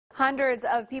Hundreds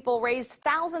of people raised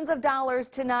thousands of dollars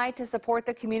tonight to support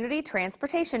the Community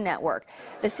Transportation Network.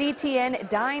 The CTN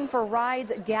Dine for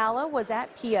Rides Gala was at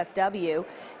PFW.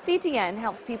 CTN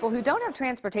helps people who don't have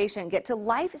transportation get to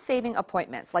life-saving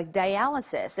appointments like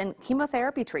dialysis and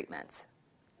chemotherapy treatments.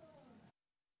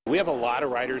 We have a lot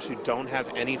of riders who don't have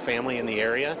any family in the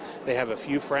area. They have a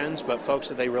few friends, but folks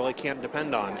that they really can't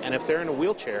depend on. And if they're in a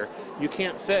wheelchair, you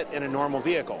can't fit in a normal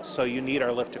vehicle, so you need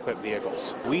our lift-equipped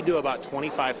vehicles. We do about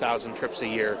 25,000 trips a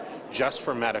year just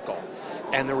for medical.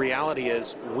 And the reality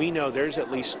is, we know there's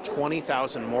at least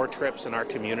 20,000 more trips in our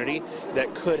community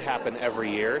that could happen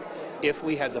every year if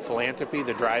we had the philanthropy,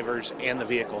 the drivers, and the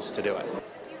vehicles to do it.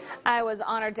 I was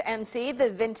honored to MC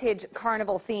the Vintage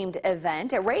Carnival-themed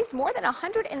event. It raised more than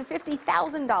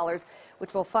 $150,000,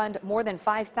 which will fund more than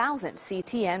 5,000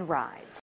 CTN rides.